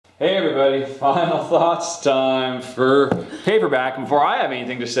Hey everybody, final thoughts time for Paperback. And before I have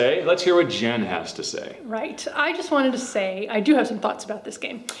anything to say, let's hear what Jen has to say. Right, I just wanted to say, I do have some thoughts about this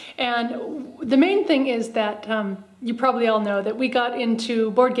game. And the main thing is that you probably all know that we got into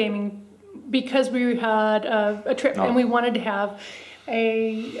board gaming because we had a trip and we wanted to have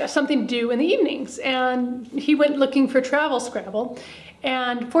something to do in the evenings. And he went looking for Travel Scrabble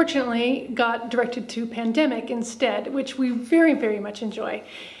and fortunately got directed to Pandemic instead, which we very, very much enjoy.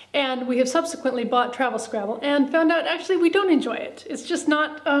 And we have subsequently bought Travel Scrabble and found out actually we don't enjoy it. It's just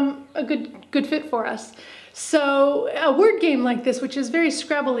not a good fit for us. So a word game like this, which is very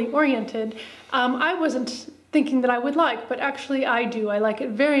Scrabble-y oriented, I wasn't thinking that I would like, but actually I do. I like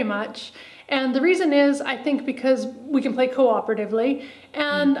it very much. And the reason is, I think because we can play cooperatively,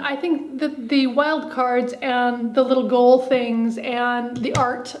 and I think that the wild cards and the little goal things and the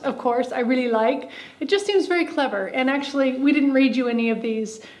art, of course, I really like. It just seems very clever. And actually, we didn't read you any of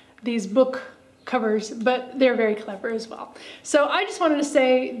these book covers, but they're very clever as well. So I just wanted to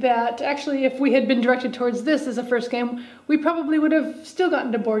say that actually if we had been directed towards this as a first game, we probably would have still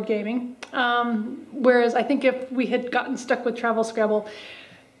gotten to board gaming. Whereas I think if we had gotten stuck with Travel Scrabble,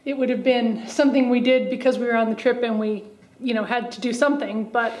 it would have been something we did because we were on the trip and we, you know, had to do something,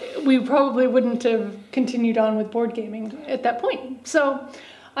 but we probably wouldn't have continued on with board gaming at that point. So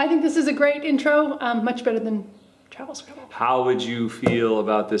I think this is a great intro, much better than Travel Scrabble. How would you feel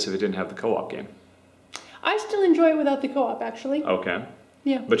about this if it didn't have the co-op game? I still enjoy it without the co-op, actually. Okay.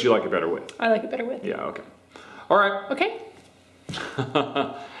 Yeah. But you like it better with? I like it better with. Yeah, okay. All right. Okay.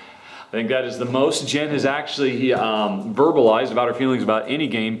 I think that is the most Jen has actually verbalized about her feelings about any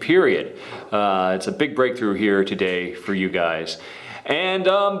game, period. It's a big breakthrough here today for you guys. And,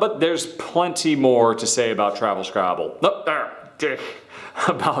 but there's plenty more to say about Travel Scrabble.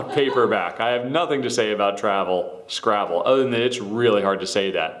 About Paperback. I have nothing to say about Travel Scrabble, other than that it's really hard to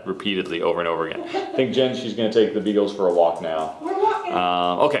say that repeatedly over and over again. I think Jen, she's going to take the Beagles for a walk now. We're walking.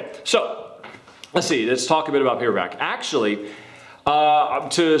 Okay, so let's see. Let's talk a bit about Paperback. Actually,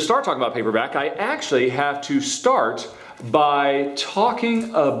 to start talking about Paperback, I actually have to start by talking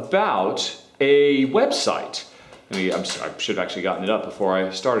about a website. I should have actually gotten it up before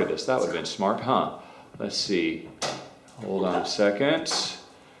I started this. That would have been smart, huh? Let's see. Hold on a second.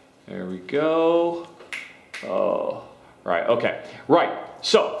 There we go. Oh, right, okay. Right,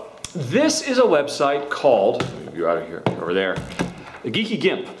 so this is a website called, let me move you out of here, over there, the Geeky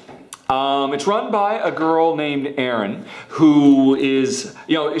Gimp. It's run by a girl named Erin, who is,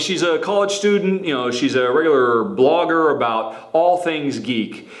 you know, she's a college student, you know, she's a regular blogger about all things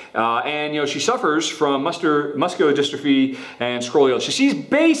geek. And, you know, she suffers from muscular dystrophy and scoliosis. She's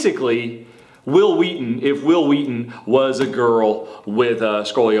basically Will Wheaton, if Will Wheaton was a girl with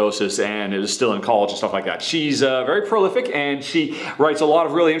scoliosis and is still in college and stuff like that. She's very prolific, and she writes a lot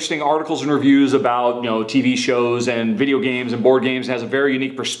of really interesting articles and reviews about, you know, TV shows and video games and board games, and has a very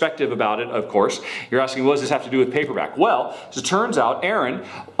unique perspective about it, of course. You're asking, what does this have to do with Paperback? Well, as it turns out, Erin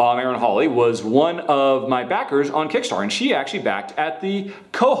Hawley was one of my backers on Kickstarter, and she actually backed at the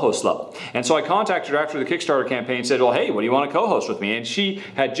co-host level. And so I contacted her after the Kickstarter campaign and said, well, hey, what do you want to co-host with me? And she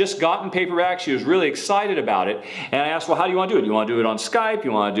had just gotten Paperback. She was really excited about it, and I asked, well, how do you want to do it? You want to do it on Skype?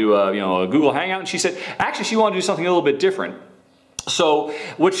 You want to do a, you know, a Google Hangout? And she said, actually, she wanted to do something a little bit different. So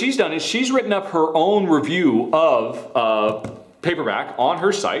what she's done is she's written up her own review of Paperback on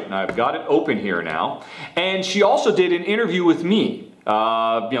her site, and I've got it open here now. And she also did an interview with me.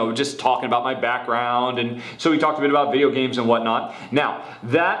 You know, just talking about my background, and so we talked a bit about video games and whatnot. Now,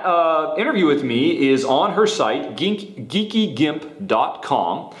 that interview with me is on her site,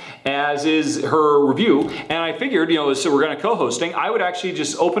 geekygimp.com, as is her review, and I figured, you know, so we're going to co-hosting, I would actually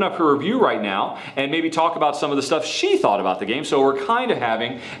just open up her review right now and maybe talk about some of the stuff she thought about the game, so we're kind of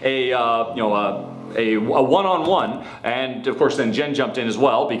having a, you know, a one-on-one, and of course then Jen jumped in as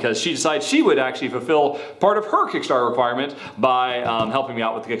well because she decided she would actually fulfill part of her Kickstarter requirement by helping me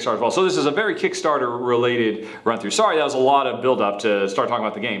out with the Kickstarter as well. So this is a very Kickstarter related run through. Sorry, that was a lot of build up to start talking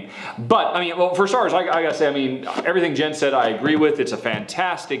about the game. But I mean, well, for starters, I gotta say, I mean, everything Jen said I agree with. It's a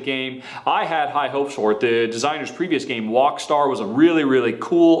fantastic game. I had high hopes for it. The designer's previous game, Walkstar, was a really, really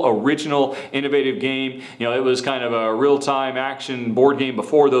cool, original, innovative game. You know, it was kind of a real-time action board game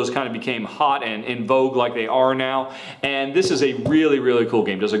before those kind of became hot and in in vogue like they are now. And this is a really, really cool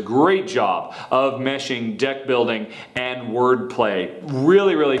game. Does a great job of meshing deck building and wordplay.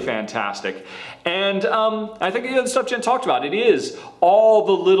 Really, really fantastic. And I think the stuff Jen talked about, it is all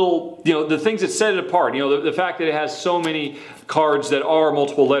the little, the things that set it apart. The fact that it has so many cards that are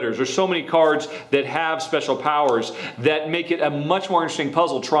multiple letters, or so many cards that have special powers that make it a much more interesting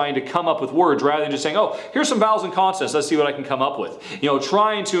puzzle trying to come up with words rather than just saying, oh, here's some vowels and consonants, let's see what I can come up with.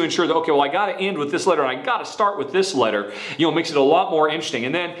 Trying to ensure that, okay, well, I got to end with this letter and I got to start with this letter, makes it a lot more interesting.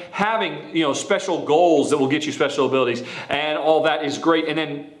 And then having, special goals that will get you special abilities and all that is great. And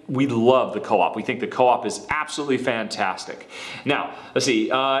then we love the co-op. We think the co-op is absolutely fantastic. Now, let's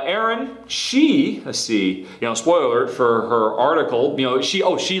see, Erin, let's see, spoiler alert for her article,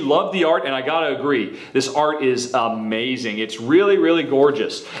 she loved the art, and I gotta agree, this art is amazing. It's really, really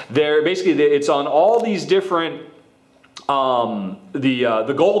gorgeous. Basically, it's on all these different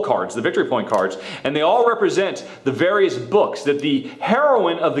the goal cards, the victory point cards, and they all represent the various books that the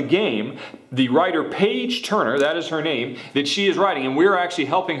heroine of the game, the writer Paige Turner, that is her name, that she is writing, and we're actually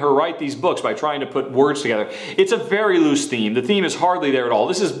helping her write these books by trying to put words together. It's a very loose theme. The theme is hardly there at all.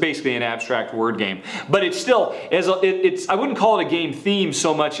 This is basically an abstract word game, but it's still, I wouldn't call it a game theme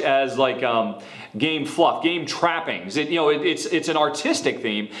so much as like game fluff, game trappings. It's an artistic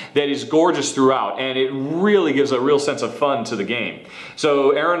theme that is gorgeous throughout, and it really gives a real sense of fun to the game.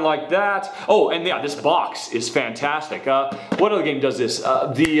 So Erin liked that. Oh, and yeah, this box is fantastic. What other game does this?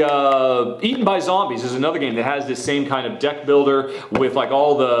 Eaten by Zombies is another game that has this same kind of deck builder with like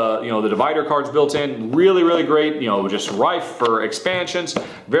all the the divider cards built in. Really, really great. Just rife for expansions.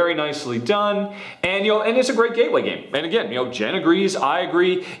 Very nicely done. And and it's a great gateway game. And again, Jen agrees. I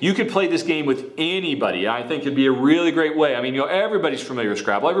agree. You could play this game with anybody. I think it'd be a really great way. I mean, everybody's familiar with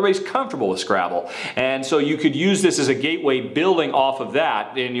Scrabble. Everybody's comfortable with Scrabble. And so you could use this as a gateway building off of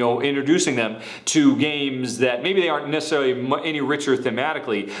that and, introducing them to games that maybe they aren't necessarily any richer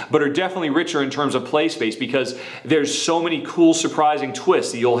thematically, but are definitely richer in terms of play space because there's so many cool, surprising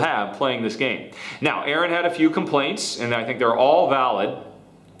twists that you'll have playing this game. Now, Erin had a few complaints, and I think they're all valid.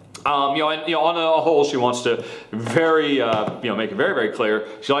 On the whole, she wants to make it very, very clear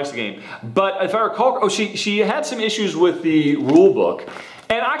she likes the game. But if I recall, she had some issues with the rule book.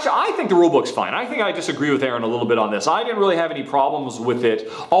 And actually, I think the rule book's fine. I think I disagree with Erin a little bit on this. I didn't really have any problems with it.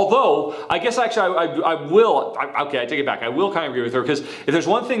 Although, I guess actually I will, okay, I take it back. I will kind of agree with her because if there's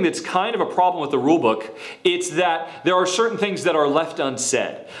one thing that's kind of a problem with the rule book, it's that there are certain things that are left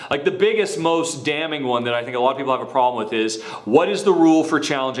unsaid. Like the biggest, most damning one that I think a lot of people have a problem with is, what is the rule for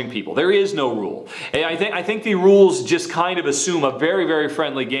challenging people? There is no rule. And I think the rules just kind of assume a very, very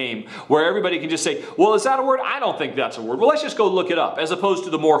friendly game where everybody can just say, well, is that a word? I don't think that's a word. Well, let's just go look it up. As opposed to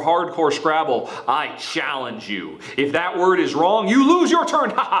the more hardcore Scrabble, I challenge you. If that word is wrong, you lose your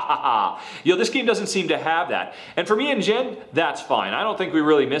turn. Ha ha ha ha. This game doesn't seem to have that. And for me and Jen, that's fine. I don't think we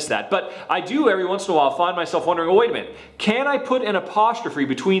really miss that. But I do every once in a while find myself wondering, oh, wait a minute. Can I put an apostrophe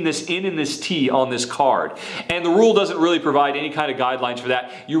between this N and this T on this card? And the rule doesn't really provide any kind of guidelines for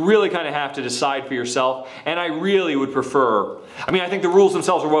that. You really kind of have to decide for yourself. And I really would prefer, I think the rules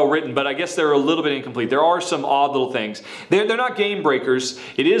themselves are well written, but I guess they're a little bit incomplete. There are some odd little things. They're not game breakers.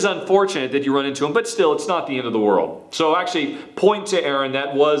 It is unfortunate that you run into them, but still, it's not the end of the world. So actually, point to Erin,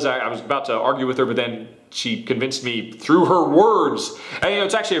 that was, I was about to argue with her, but then she convinced me through her words. And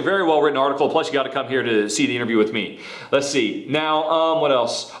it's actually a very well written article, plus you got to come here to see the interview with me. Let's see. Now, what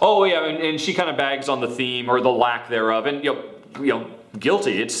else? Oh yeah, and she kind of bags on the theme, or the lack thereof, and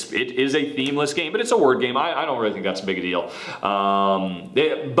guilty. It is a themeless game, but it's a word game. I don't really think that's a big a deal.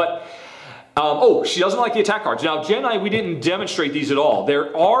 Oh, she doesn't like the attack cards. Now, Jen and I, we didn't demonstrate these at all.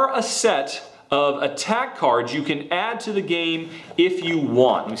 There are a set of attack cards you can add to the game if you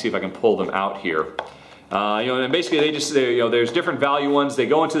want. Let me see if I can pull them out here. And basically there's different value ones. They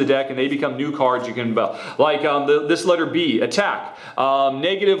go into the deck and they become new cards you can, like this letter B, attack.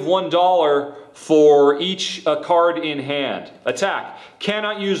 -$1 for each card in hand. Attack.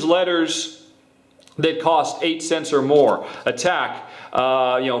 Cannot use letters that cost 8 cents or more. Attack.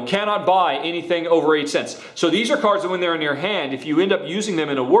 Cannot buy anything over 8 cents. So these are cards that when they're in your hand, if you end up using them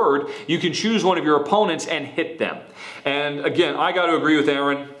in a word, you can choose one of your opponents and hit them. And again, I got to agree with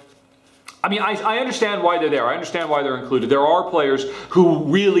Erin. I understand why they're there. I understand why they're included. There are players who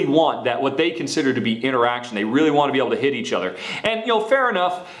really want that, what they consider to be interaction. They really want to be able to hit each other. And, fair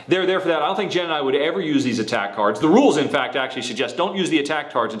enough, they're there for that. I don't think Jen and I would ever use these attack cards. The rules, in fact, actually suggest don't use the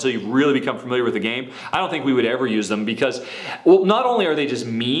attack cards until you've really become familiar with the game. I don't think we would ever use them because, well, not only are they just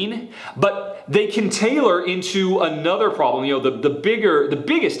mean, but they can tailor into another problem. The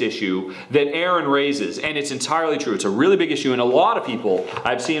biggest issue that Erin raises, and it's entirely true. It's a really big issue, and a lot of people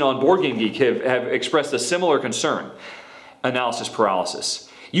I've seen on Board Game Geek week have expressed a similar concern. Analysis paralysis.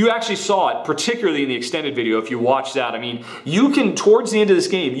 You actually saw it, particularly in the extended video, if you watch that. I mean, you can, towards the end of this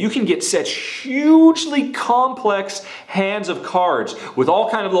game, you can get such hugely complex hands of cards with all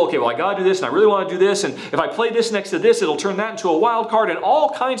kind of, okay, well, I gotta do this, and I really wanna do this, and if I play this next to this, it'll turn that into a wild card, and all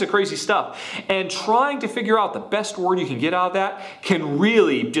kinds of crazy stuff. And trying to figure out the best word you can get out of that can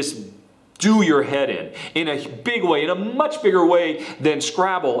really just do your head in a big way, in a much bigger way than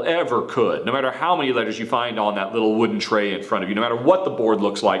Scrabble ever could. No matter how many letters you find on that little wooden tray in front of you, no matter what the board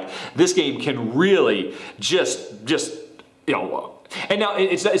looks like, this game can really just you know. And now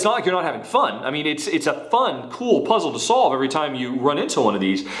it's not like you're not having fun. I mean, it's a fun, cool puzzle to solve every time you run into one of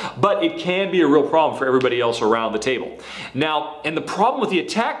these, but it can be a real problem for everybody else around the table. Now, and the problem with the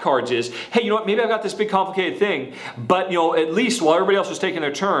attack cards is, hey, you know what, maybe I've got this big complicated thing, but you know, at least while everybody else was taking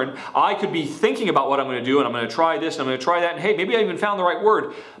their turn, I could be thinking about what I'm going to do, and I'm going to try this, and I'm going to try that, and hey, maybe I even found the right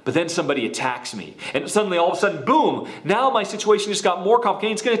word, but then somebody attacks me, and suddenly all of a sudden, boom, now my situation just got more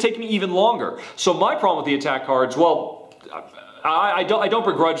complicated. It's going to take me even longer. So my problem with the attack cards, well, I don't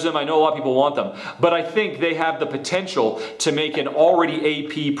begrudge them. I know a lot of people want them, but I think they have the potential to make an already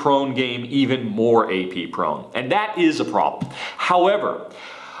AP prone game even more AP prone, and that is a problem. However,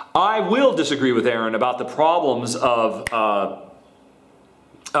 I will disagree with Erin about the problems of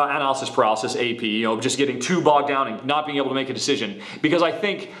analysis paralysis, AP, you know, just getting too bogged down and not being able to make a decision, because I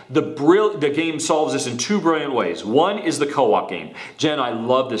think the game solves this in two brilliant ways. One is the co-op game. Jen, I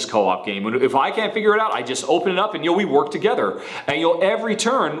love this co-op game. If I can't figure it out, I just open it up and, you know, we work together. And, you know, every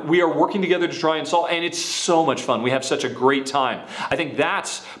turn we are working together to try and solve, and it's so much fun. We have such a great time. I think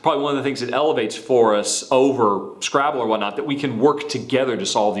that's probably one of the things that elevates for us over Scrabble or whatnot, that we can work together to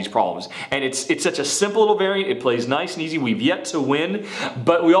solve these problems. And it's such a simple little variant. It plays nice and easy. We've yet to win,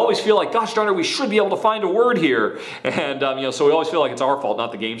 but we always feel like, gosh darn it, we should be able to find a word here. And, you know, so we always feel like it's our fault,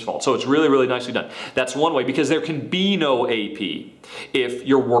 not the game's fault. So it's really, really nicely done. That's one way, because there can be no AP if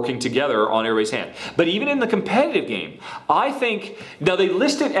you're working together on everybody's hand. But even in the competitive game, I think, now they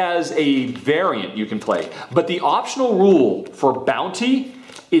list it as a variant you can play, but the optional rule for bounty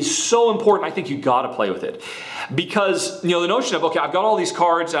is so important. I think you got to play with it, because, you know, the notion of, okay, I've got all these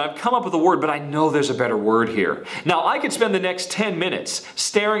cards and I've come up with a word, but I know there's a better word here. Now I could spend the next 10 minutes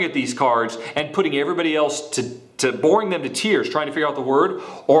staring at these cards and putting everybody else to boring them to tears trying to figure out the word,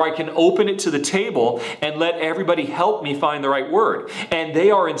 or I can open it to the table and let everybody help me find the right word. And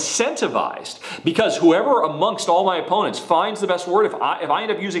they are incentivized, because whoever amongst all my opponents finds the best word, if I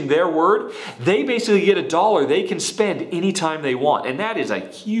end up using their word, they basically get $1 they can spend anytime they want. And that is a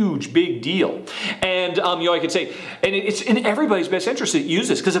huge, big deal. And you know, I could say, and it's in everybody's best interest to use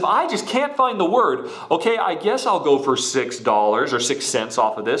this, because if I just can't find the word, okay, I guess I'll go for $6 or 6 cents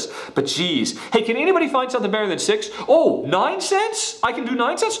off of this. But geez, hey, can anybody find something better than 6? Oh, 9 cents? I can do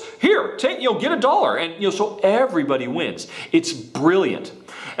 9 cents? Here, take, you know, get $1. And, you know, so everybody wins. It's brilliant.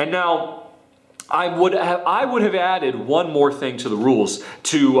 And now, I would have added one more thing to the rules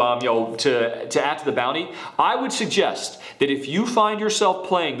to, you know, to add to the bounty. I would suggest that if you find yourself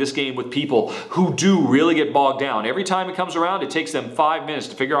playing this game with people who do really get bogged down, every time it comes around, it takes them 5 minutes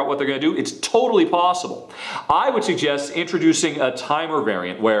to figure out what they're going to do. It's totally possible. I would suggest introducing a timer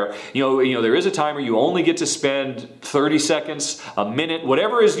variant where, you know, there is a timer. You only get to spend 30 seconds, a minute,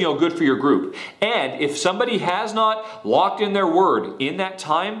 whatever is, you know, good for your group. And if somebody has not locked in their word in that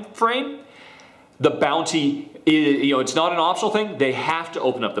time frame, the bounty is, you know, it's not an optional thing. They have to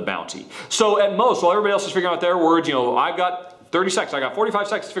open up the bounty. So at most, while everybody else is figuring out their words, you know, I've got 30 seconds, I got 45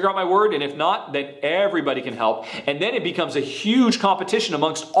 seconds to figure out my word, and if not, then everybody can help. And then it becomes a huge competition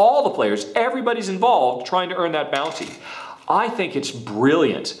amongst all the players. Everybody's involved trying to earn that bounty. I think it's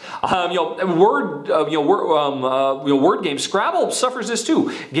brilliant. You know, word games. Scrabble suffers this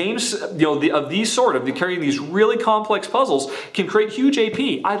too. Games, you know, of these sort of carrying these really complex puzzles can create huge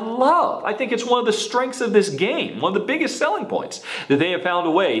AP. I think it's one of the strengths of this game, one of the biggest selling points, that they have found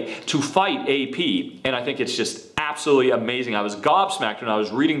a way to fight AP. And I think it's just absolutely amazing. I was gobsmacked when I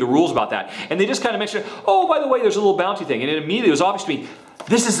was reading the rules about that, and they just kind of mentioned, oh, by the way, there's a little bounty thing, and it immediately was obvious to me.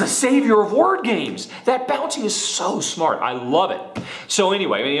 This is the savior of word games. That bounty is so smart. I love it. So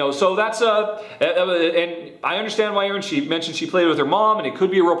anyway, you know, so that's and I understand why Erin, she mentioned she played with her mom, and it could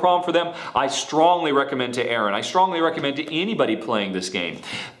be a real problem for them. I strongly recommend to Erin, I strongly recommend to anybody playing this game,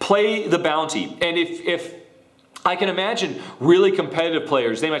 play the bounty. And if I can imagine really competitive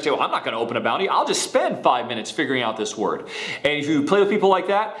players, they might say, well, I'm not going to open a bounty. I'll just spend 5 minutes figuring out this word. And if you play with people like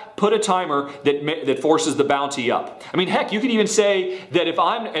that, put a timer that forces the bounty up. I mean, heck, you could even say that if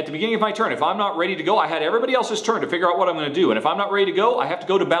I'm at the beginning of my turn, if I'm not ready to go, I had everybody else's turn to figure out what I'm going to do. And if I'm not ready to go, I have to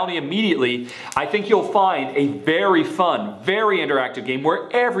go to bounty immediately. I think you'll find a very fun, very interactive game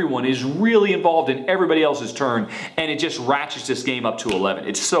where everyone is really involved in everybody else's turn, and it just ratchets this game up to 11.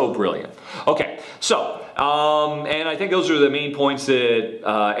 It's so brilliant. Okay, so and I think those are the main points that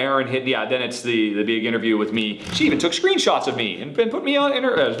Erin hit. Yeah, then it's the big interview with me. She even took screenshots of me and put me on. It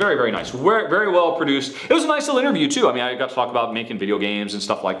was very, very nice. Very well produced. It was a nice little interview too. I mean, I got to talk about making video games and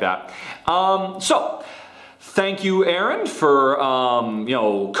stuff like that. So, thank you, Erin, for you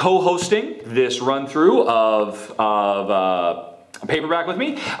know, co-hosting this run through of Paperback with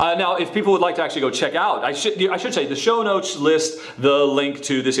me. Now, if people would like to actually go check out, I should say the show notes list the link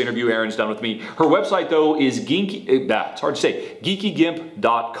to this interview Erin's done with me. Her website though is it's hard to say,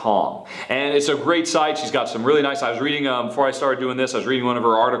 geekygimp.com, and it's a great site. She's got some really nice. I was reading before I started doing this. I was reading one of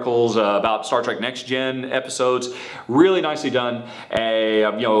her articles about Star Trek Next Gen episodes. Really nicely done.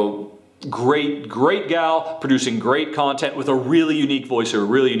 You know. Great gal, producing great content with a really unique voice or a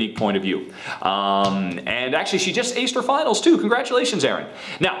really unique point of view. And actually, she just aced her finals too. Congratulations, Erin.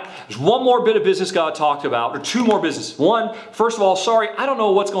 Now, there's one more bit of business got talked about, or two more business. One, first of all, sorry, I don't know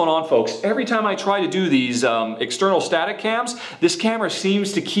what's going on, folks. Every time I try to do these external static cams, this camera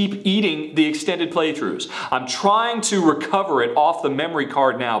seems to keep eating the extended playthroughs. I'm trying to recover it off the memory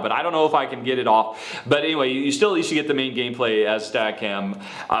card now, but I don't know if I can get it off. But anyway, you still at least get the main gameplay as static cam.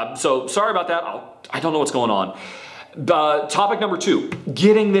 So sorry about that. I don't know what's going on. Topic number 2,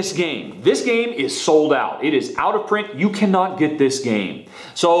 getting this game. This game is sold out. It is out of print. You cannot get this game.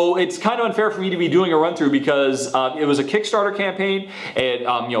 So it's kind of unfair for me to be doing a run through because it was a Kickstarter campaign. It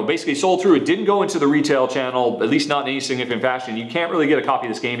you know, basically sold through. It didn't go into the retail channel, at least not in any significant fashion. You can't really get a copy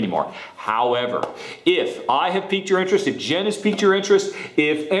of this game anymore. However, if I have piqued your interest, if Jen has piqued your interest,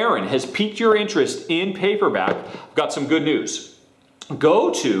 if Erin has piqued your interest in Paperback, I've got some good news.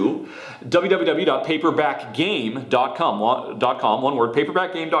 Go to www.paperbackgame.com, one word,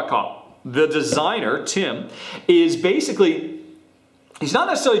 paperbackgame.com. The designer, Tim, is basically, he's not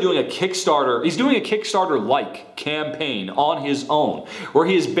necessarily doing a Kickstarter, he's doing a Kickstarter-like campaign on his own, where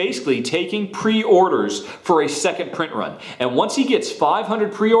he is basically taking pre-orders for a second print run. And once he gets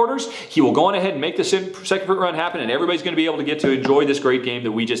 500 pre-orders, he will go on ahead and make the second print run happen, and everybody's going to be able to get to enjoy this great game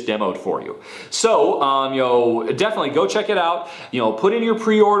that we just demoed for you. So, you know, definitely go check it out. You know, put in your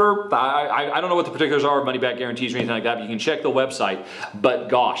pre-order. I don't know what the particulars are, money back guarantees or anything like that, but you can check the website. But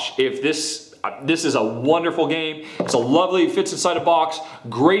gosh, if this is a wonderful game. It's a lovely, it fits inside a box.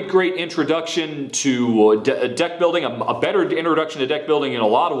 Great introduction to deck building. A better introduction to deck building in a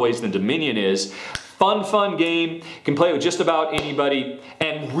lot of ways than Dominion is. Fun game. You can play it with just about anybody.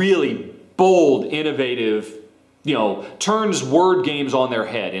 And really bold, innovative, you know, turns word games on their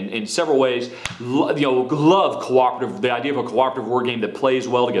head in several ways. You know, love cooperative, the idea of a cooperative word game that plays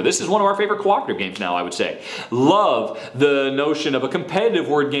well together. This is one of our favorite cooperative games now, I would say. Love the notion of a competitive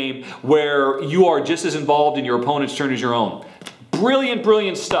word game where you are just as involved in your opponent's turn as your own.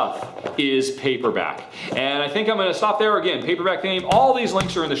 Brilliant stuff is Paperback. And I think I'm going to stop there again. Paperback game. All these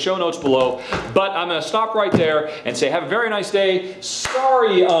links are in the show notes below. But I'm going to stop right there and say have a very nice day.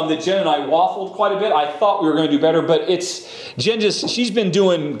 Sorry that Jen and I waffled quite a bit. I thought we were going to do better, but Jen she's been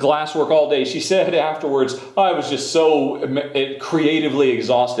doing glasswork all day. She said afterwards, I was just so creatively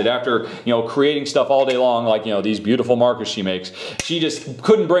exhausted after, you know, creating stuff all day long, like, you know, these beautiful markers she makes. She just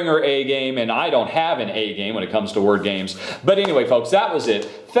couldn't bring her A game, and I don't have an A game when it comes to word games. But anyway, folks, that was it.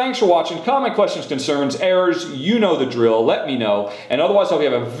 Thanks for watching. Comment, questions, concerns, errors, you know the drill. Let me know. And otherwise, I hope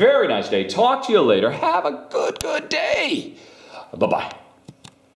you have a very nice day. Talk to you later. Have a good day. Bye-bye.